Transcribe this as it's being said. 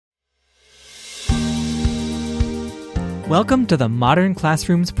Welcome to the Modern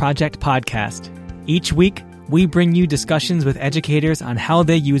Classrooms Project podcast. Each week, we bring you discussions with educators on how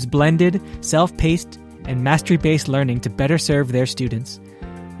they use blended, self-paced, and mastery-based learning to better serve their students.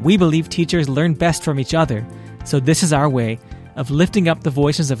 We believe teachers learn best from each other, so this is our way of lifting up the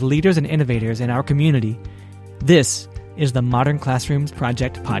voices of leaders and innovators in our community. This is the Modern Classrooms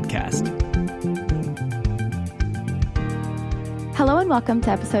Project podcast. Hello and welcome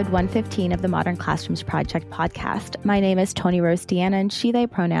to episode 115 of the Modern Classrooms Project podcast. My name is Tony Rose Deanna and she, they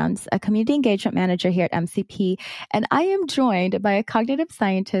pronouns, a community engagement manager here at MCP, and I am joined by a cognitive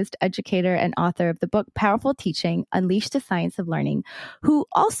scientist, educator, and author of the book Powerful Teaching, Unleash the Science of Learning, who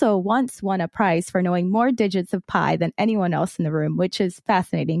also once won a prize for knowing more digits of pi than anyone else in the room, which is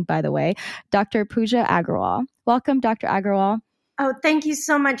fascinating, by the way, Dr. Pooja Agarwal. Welcome, Dr. Agarwal. Oh, thank you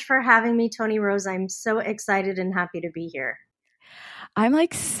so much for having me, Tony Rose. I'm so excited and happy to be here. I'm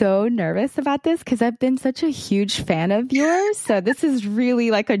so nervous about this because I've been such a huge fan of yours. So this is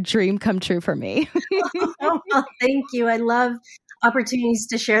really like a dream come true for me. Well, thank you. I love opportunities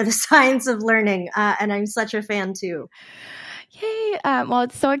to share the science of learning, and I'm such a fan too. Yay. Well,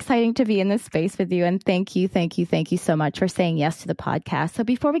 it's so exciting to be in this space with you. And thank you so much for saying yes to the podcast. So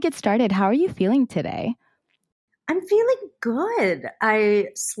before we get started, how are you feeling today? I'm feeling good. I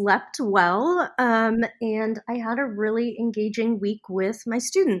slept well, and I had a really engaging week with my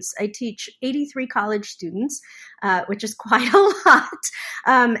students. I teach 83 college students, which is quite a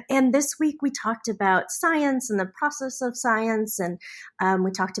lot. And this week we talked about science and the process of science, and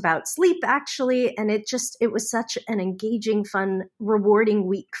we talked about sleep, actually, and it was such an engaging, fun, rewarding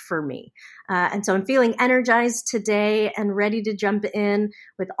week for me. And so I'm feeling energized today and ready to jump in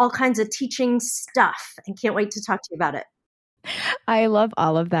with all kinds of teaching stuff, and can't wait to talk to you about it. I love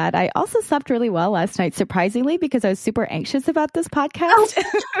all of that. I also slept really well last night, surprisingly, because I was super anxious about this podcast.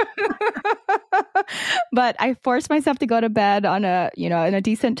 But I forced myself to go to bed on in a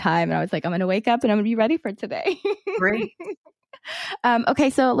decent time. And I was like, I'm going to wake up and I'm going to be ready for today. Great. Okay,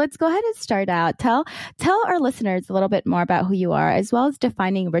 so let's go ahead and start out. Tell our listeners a little bit more about who you are, as well as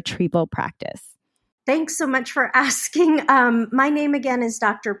defining retrieval practice. Thanks so much for asking. My name again is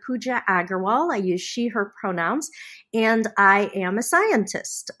Dr. Pooja Agarwal. I use she, her pronouns, and I am a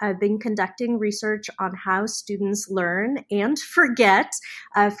scientist. I've been conducting research on how students learn and forget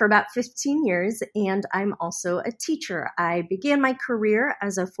for about 15 years, and I'm also a teacher. I began my career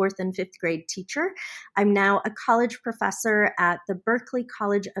as a 4th and 5th grade teacher. I'm now a college professor at the Berklee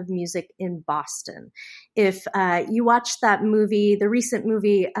College of Music in Boston. If you watched that movie, the recent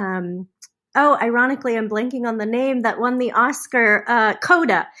movie, ironically, I'm blanking on the name that won the Oscar,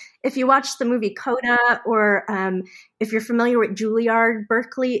 Coda. If you watch the movie Coda, or if you're familiar with Juilliard,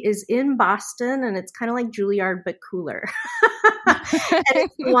 Berklee is in Boston, and it's kind of like Juilliard, but cooler. And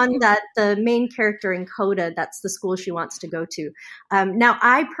it's the one that the main character in Coda, that's the school she wants to go to. Now,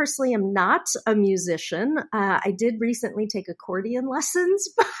 I personally am not a musician. I did recently take accordion lessons,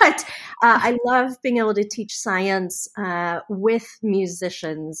 but I love being able to teach science with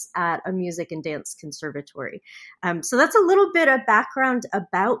musicians at a music and dance conservatory. So that's a little bit of background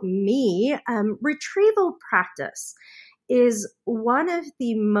about me. Retrieval practice is one of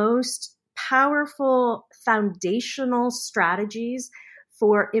the most powerful foundational strategies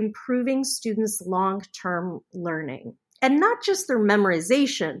for improving students' long-term learning. And not just their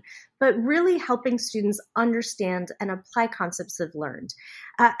memorization, but really helping students understand and apply concepts they've learned.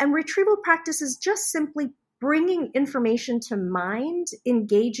 And retrieval practice is just simply bringing information to mind,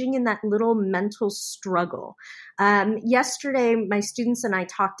 engaging in that little mental struggle. Yesterday, my students and I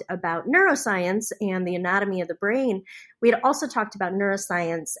talked about neuroscience and the anatomy of the brain. We had also talked about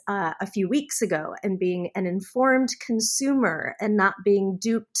neuroscience a few weeks ago and being an informed consumer and not being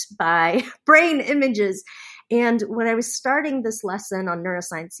duped by brain images. And when I was starting this lesson on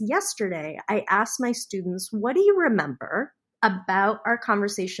neuroscience yesterday, I asked my students, what do you remember about our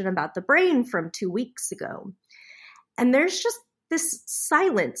conversation about the brain from 2 weeks ago? And there's just this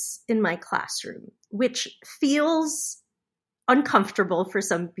silence in my classroom, which feels uncomfortable for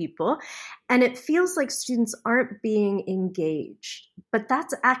some people. And it feels like students aren't being engaged. But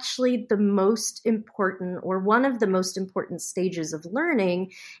that's actually the most important, or one of the most important stages of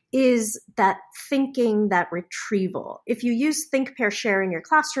learning, is that thinking, that retrieval. If you use think, pair, share in your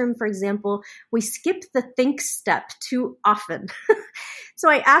classroom, for example, we skip the think step too often. So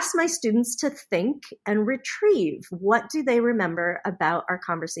I asked my students to think and retrieve. What do they remember about our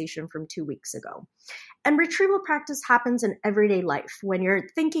conversation from 2 weeks ago? And retrieval practice happens in everyday life. When you're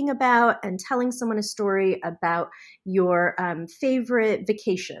thinking about and telling someone a story about your favorite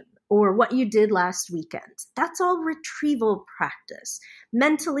vacation, or what you did last weekend. That's all retrieval practice,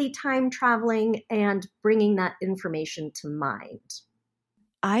 mentally time traveling and bringing that information to mind.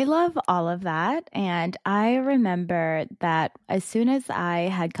 I love all of that. And I remember that as soon as I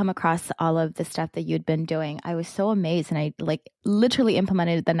had come across all of the stuff that you'd been doing, I was so amazed, and I literally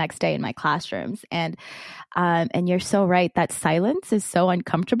implemented it the next day in my classrooms. And you're so right. That silence is so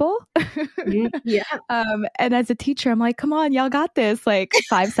uncomfortable. Yeah. And as a teacher, I'm like, come on, y'all got this. 5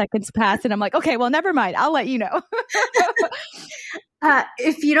 seconds pass and I'm like, okay, well, never mind. I'll let you know.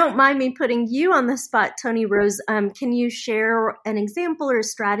 If you don't mind me putting you on the spot, Toni Rose, can you share an example or a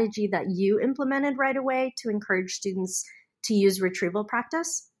strategy that you implemented right away to encourage students to use retrieval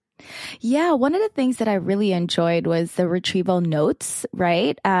practice? Yeah, one of the things that I really enjoyed was the retrieval notes,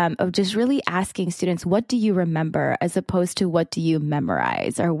 right? Of just really asking students, what do you remember as opposed to what do you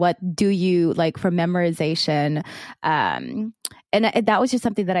memorize, or what do you like for memorization? And that was just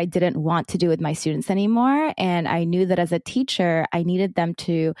something that I didn't want to do with my students anymore. And I knew that as a teacher, I needed them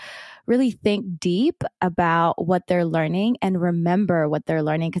to really think deep about what they're learning and remember what they're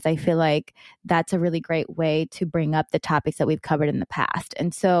learning, because I feel like that's a really great way to bring up the topics that we've covered in the past.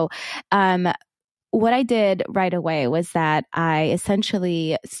 And so, what I did right away was that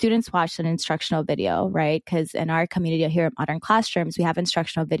students watched an instructional video, right? Because in our community here at Modern Classrooms, we have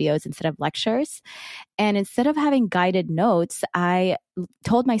instructional videos instead of lectures. And instead of having guided notes, I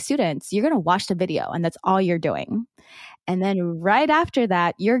told my students, you're going to watch the video and that's all you're doing. And then right after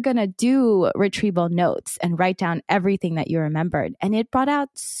that, you're going to do retrieval notes and write down everything that you remembered. And it brought out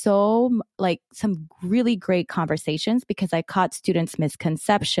some really great conversations, because I caught students'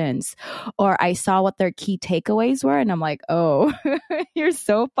 misconceptions, or I saw what their key takeaways were. And I'm like, oh, you're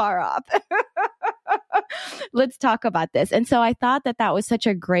so far off. Let's talk about this. And so I thought that was such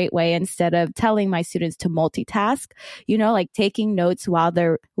a great way, instead of telling my students to multitask, taking notes while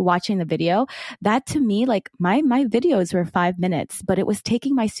they're watching the video. That to me, my videos were 5 minutes, but it was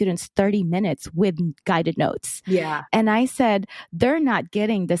taking my students 30 minutes with guided notes. Yeah. And I said, they're not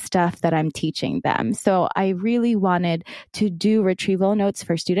getting the stuff that I'm teaching them. So I really wanted to do retrieval notes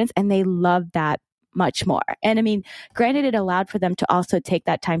for students, and they loved that much more. And I mean, granted, it allowed for them to also take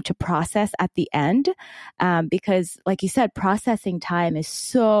that time to process at the end, because like you said, processing time is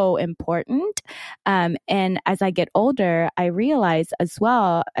so important. And as I get older, I realize as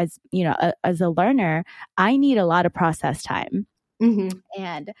well as, as a learner, I need a lot of process time. Mm-hmm.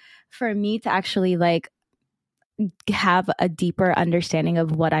 And for me to actually have a deeper understanding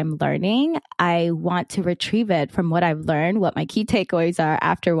of what I'm learning, I want to retrieve it from what I've learned, what my key takeaways are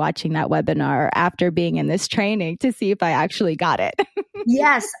after watching that webinar, or after being in this training, to see if I actually got it.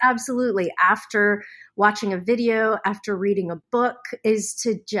 Yes, absolutely. After watching a video, after reading a book, is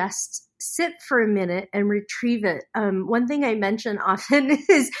to just sit for a minute and retrieve it. One thing I mention often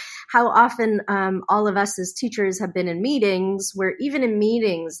is how often all of us as teachers have been in meetings where even in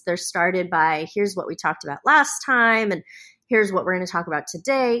meetings, they're started by, here's what we talked about last time, and here's what we're going to talk about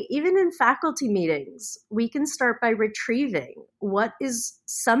today. Even in faculty meetings, we can start by retrieving what is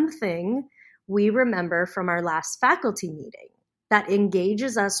something we remember from our last faculty meeting that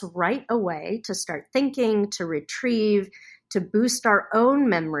engages us right away to start thinking, to retrieve, to boost our own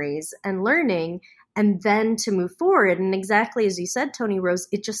memories and learning, and then to move forward. And exactly as you said, Toni Rose,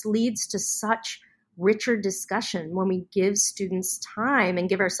 it just leads to such richer discussion when we give students time and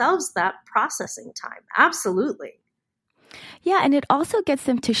give ourselves that processing time. Absolutely. Yeah, and it also gets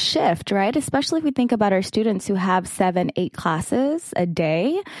them to shift, right? Especially if we think about our students who have 7-8 classes a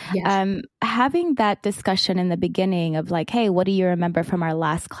day. Yes. Having that discussion in the beginning of hey, what do you remember from our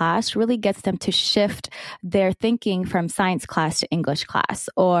last class, really gets them to shift their thinking from science class to English class,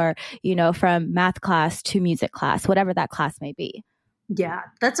 or, from math class to music class, whatever that class may be. Yeah,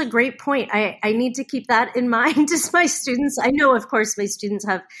 that's a great point. I need to keep that in mind as my students. I know, of course, my students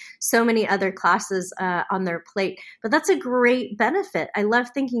have so many other classes on their plate, but that's a great benefit. I love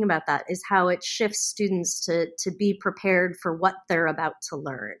thinking about that, is how it shifts students to be prepared for what they're about to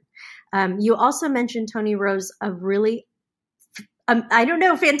learn. You also mentioned, Toni Rose, a really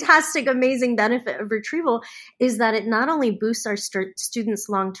fantastic, amazing benefit of retrieval is that it not only boosts our students'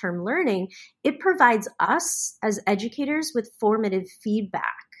 long-term learning, it provides us as educators with formative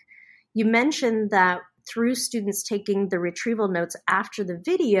feedback. You mentioned that through students taking the retrieval notes after the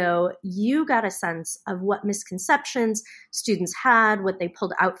video, you got a sense of what misconceptions students had, what they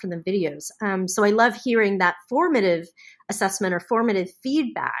pulled out from the videos. So I love hearing that formative assessment or formative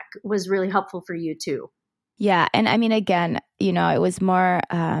feedback was really helpful for you too. Yeah. And I mean, again, it was more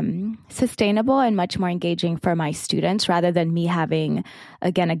sustainable and much more engaging for my students rather than me having,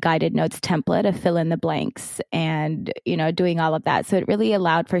 again, a guided notes template of fill in the blanks and, doing all of that. So it really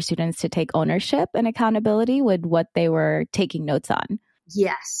allowed for students to take ownership and accountability with what they were taking notes on.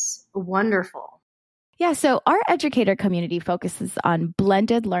 Yes. Wonderful. Yeah, so our educator community focuses on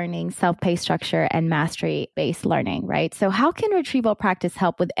blended learning, self-paced structure, and mastery-based learning, right? So how can retrieval practice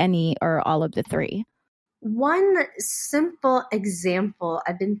help with any or all of the three? One simple example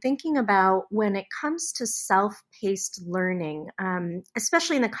I've been thinking about when it comes to self-paced learning,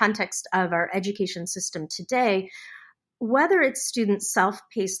 especially in the context of our education system today, whether it's students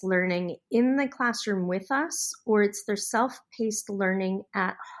self-paced learning in the classroom with us or it's their self-paced learning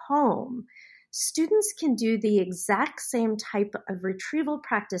at home, students can do the exact same type of retrieval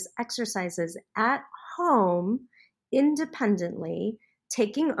practice exercises at home independently,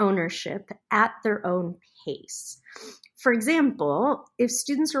 taking ownership at their own pace. For example, if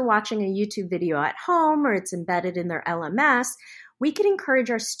students are watching a YouTube video at home or it's embedded in their LMS, we can encourage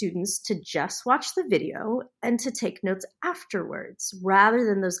our students to just watch the video and to take notes afterwards rather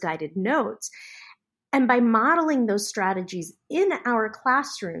than those guided notes. And by modeling those strategies in our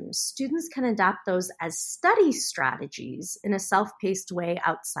classrooms, students can adopt those as study strategies in a self-paced way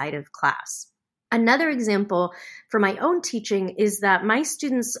outside of class. Another example for my own teaching is that my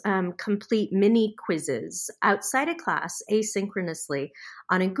students complete mini quizzes outside of class asynchronously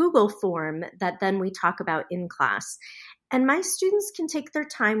on a Google form that then we talk about in class. And my students can take their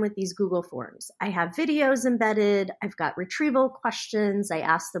time with these Google forms. I have videos embedded. I've got retrieval questions. I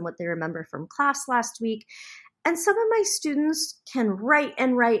ask them what they remember from class last week. And some of my students can write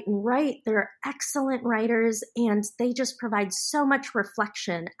and write and write. They're excellent writers, and they just provide so much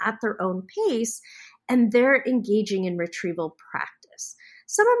reflection at their own pace, and they're engaging in retrieval practice.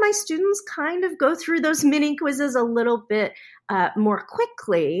 Some of my students kind of go through those mini quizzes a little bit more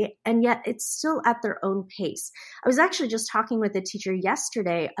quickly, and yet it's still at their own pace. I was actually just talking with a teacher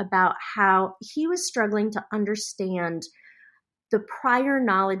yesterday about how he was struggling to understand the prior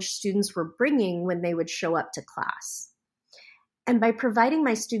knowledge students were bringing when they would show up to class. And by providing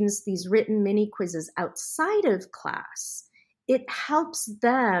my students these written mini quizzes outside of class, it helps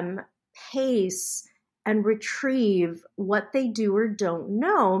them pace and retrieve what they do or don't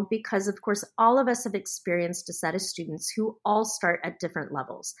know because, of course, all of us have experienced a set of students who all start at different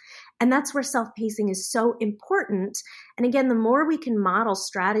levels. And that's where self-pacing is so important. And again, the more we can model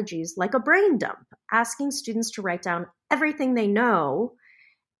strategies like a brain dump, asking students to write down everything they know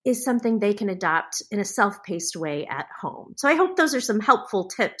is something they can adopt in a self-paced way at home. So I hope those are some helpful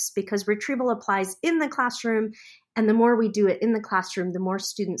tips because retrieval applies in the classroom. And the more we do it in the classroom, the more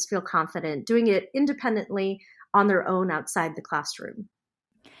students feel confident doing it independently on their own outside the classroom.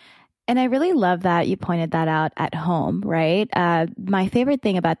 And I really love that you pointed that out at home, right? My favorite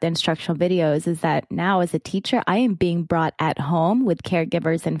thing about the instructional videos is that now as a teacher, I am being brought at home with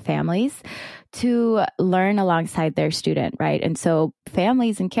caregivers and families to learn alongside their student, right? And so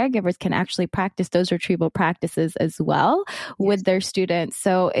families and caregivers can actually practice those retrieval practices as well with their students.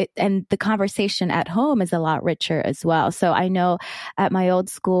 So and the conversation at home is a lot richer as well. So I know at my old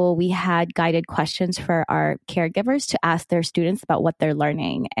school, we had guided questions for our caregivers to ask their students about what they're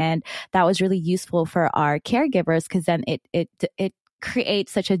learning. And that was really useful for our caregivers because then it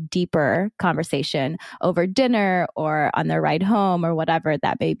creates such a deeper conversation over dinner or on their ride home or whatever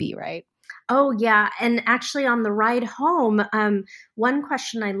that may be, right? Oh, yeah. And actually on the ride home, one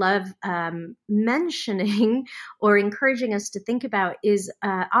question I love mentioning or encouraging us to think about is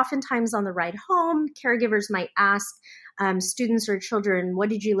oftentimes on the ride home, caregivers might ask students or children, what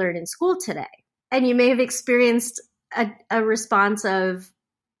did you learn in school today? And you may have experienced a response of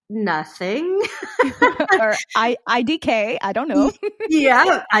nothing. Or IDK, I don't know.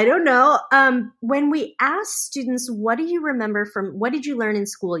 Yeah, I don't know. When we ask students, what do you remember what did you learn in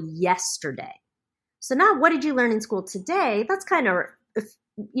school yesterday? So not what did you learn in school today? That's kind of,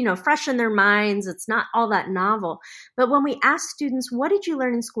 fresh in their minds. It's not all that novel. But when we ask students, what did you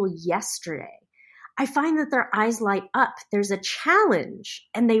learn in school yesterday? I find that their eyes light up. There's a challenge,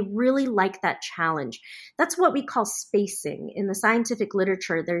 and they really like that challenge. That's what we call spacing. In the scientific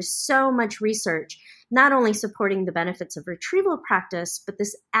literature, there's so much research, not only supporting the benefits of retrieval practice, but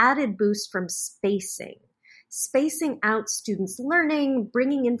this added boost from spacing. Spacing out students' learning,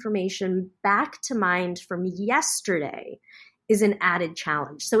 bringing information back to mind from yesterday is an added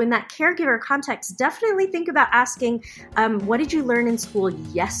challenge. So in that caregiver context, definitely think about asking, what did you learn in school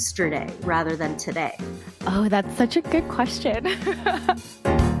yesterday rather than today? Oh, that's such a good question.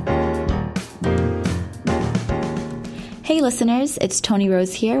 Hey listeners, it's Tony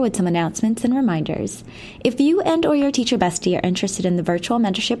Rose here with some announcements and reminders. If you and or your teacher bestie are interested in the virtual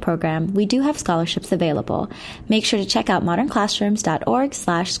mentorship program, we do have scholarships available. Make sure to check out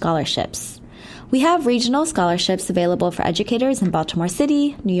modernclassrooms.org/scholarships. We have regional scholarships available for educators in Baltimore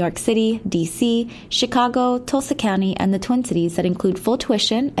City, New York City, DC, Chicago, Tulsa County, and the Twin Cities that include full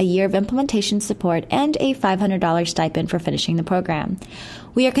tuition, a year of implementation support, and a $500 stipend for finishing the program.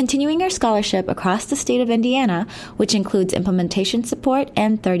 We are continuing our scholarship across the state of Indiana, which includes implementation support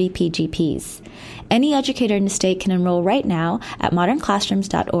and 30 PGPs. Any educator in the state can enroll right now at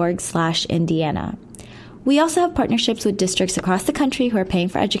modernclassrooms.org/Indiana. We also have partnerships with districts across the country who are paying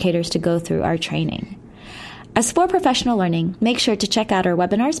for educators to go through our training. As for professional learning, make sure to check out our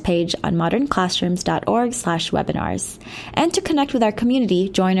webinars page on modernclassrooms.org/webinars. And to connect with our community,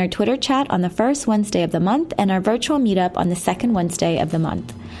 join our Twitter chat on the first Wednesday of the month and our virtual meetup on the second Wednesday of the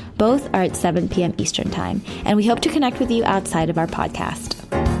month. Both are at 7 p.m. Eastern Time, and we hope to connect with you outside of our podcast.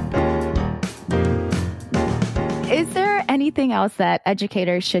 Is there anything else that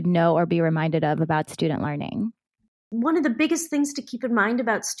educators should know or be reminded of about student learning? One of the biggest things to keep in mind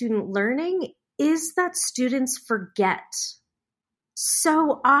about student learning is that students forget.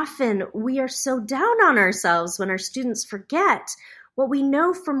 So often we are so down on ourselves when our students forget. What we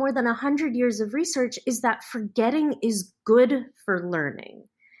know from more than 100 years of research is that forgetting is good for learning.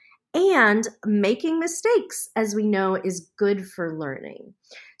 And making mistakes, as we know, is good for learning.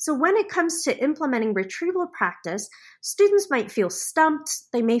 So when it comes to implementing retrieval practice, students might feel stumped.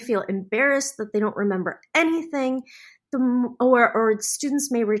 They may feel embarrassed that they don't remember anything, or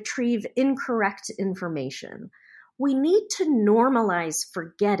students may retrieve incorrect information. We need to normalize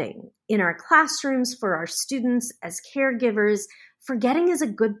forgetting in our classrooms for our students as caregivers. Forgetting is a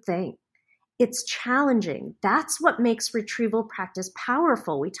good thing. It's challenging. That's what makes retrieval practice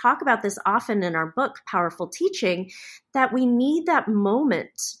powerful. We talk about this often in our book, Powerful Teaching, that we need that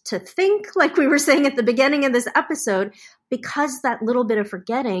moment to think, like we were saying at the beginning of this episode, because that little bit of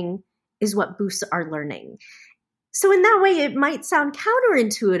forgetting is what boosts our learning. So in that way, it might sound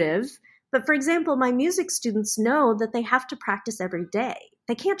counterintuitive, but for example, my music students know that they have to practice every day.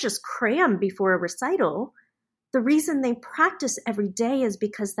 They can't just cram before a recital. The reason they practice every day is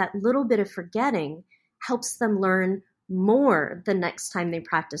because that little bit of forgetting helps them learn more the next time they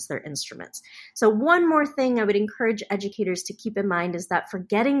practice their instruments. So one more thing I would encourage educators to keep in mind is that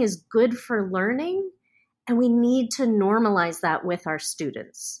forgetting is good for learning, and we need to normalize that with our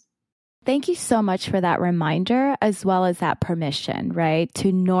students. Thank you so much for that reminder, as well as that permission, right?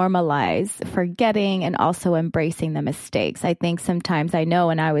 To normalize forgetting and also embracing the mistakes. I think sometimes, I know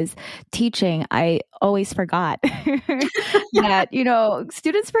when I was teaching, I always forgot that,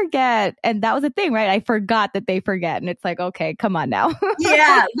 students forget. And that was the thing, right? I forgot that they forget. And it's like, okay, come on now.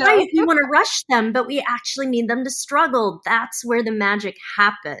 Yeah, right. We want to rush them, but we actually need them to struggle. That's where the magic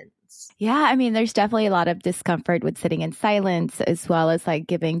happens. Yeah, I mean, there's definitely a lot of discomfort with sitting in silence, as well as like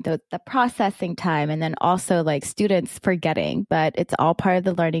giving the processing time, and then also like students forgetting, but it's all part of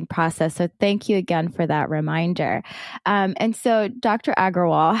the learning process. So thank you again for that reminder. And so Dr.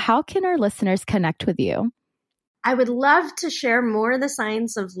 Agarwal, how can our listeners connect with you? I would love to share more of the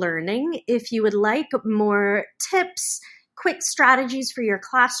science of learning. If you would like more tips, quick strategies for your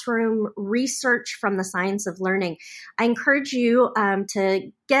classroom, research from the science of learning, I encourage you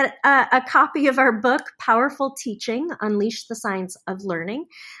to get a copy of our book, Powerful Teaching, Unleash the Science of Learning.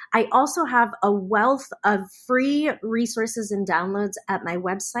 I also have a wealth of free resources and downloads at my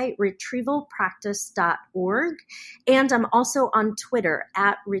website, retrievalpractice.org. And I'm also on Twitter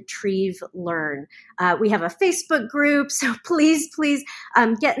at RetrieveLearn. We have a Facebook group, so please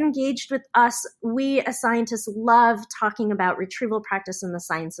get engaged with us. We as scientists love talking about retrieval practice and the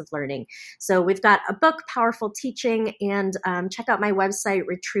science of learning. So we've got a book, Powerful Teaching, and check out my website,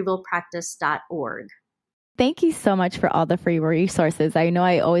 retrievalpractice.org. Thank you so much for all the free resources. I know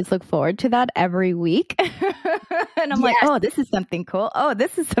I always look forward to that every week. And I'm like, oh, this is something cool. Oh,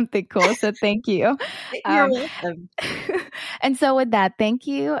 this is something cool. So thank you. You're welcome. And so with that, thank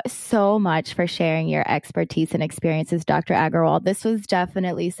you so much for sharing your expertise and experiences, Dr. Agarwal. This was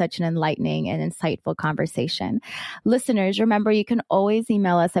definitely such an enlightening and insightful conversation. Listeners, remember, you can always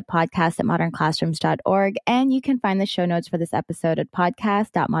email us at podcast@modernclassrooms.org, and you can find the show notes for this episode at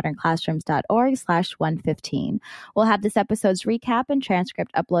podcast.modernclassrooms.org/115. We'll have this episode's recap and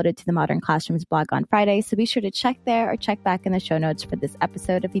transcript uploaded to the Modern Classrooms blog on Friday, so be sure to check there or check back in the show notes for this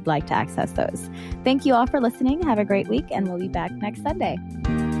episode if you'd like to access those. Thank you all for listening. Have a great week, and we'll be back next Sunday.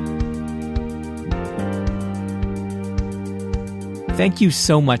 Thank you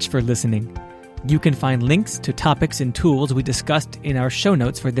so much for listening. You can find links to topics and tools we discussed in our show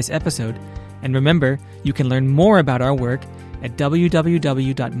notes for this episode, And remember, you can learn more about our work at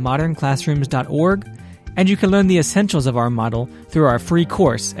www.modernclassrooms.org, and you can learn the essentials of our model through our free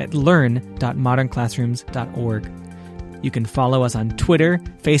course at learn.modernclassrooms.org. You can follow us on Twitter,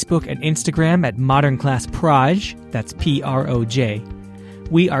 Facebook, and Instagram at modernclassproj, that's P-R-O-J.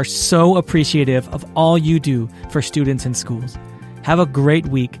 We are so appreciative of all you do for students in schools. Have a great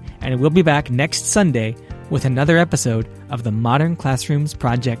week, and we'll be back next Sunday with another episode of the Modern Classrooms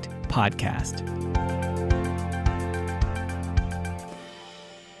Project podcast.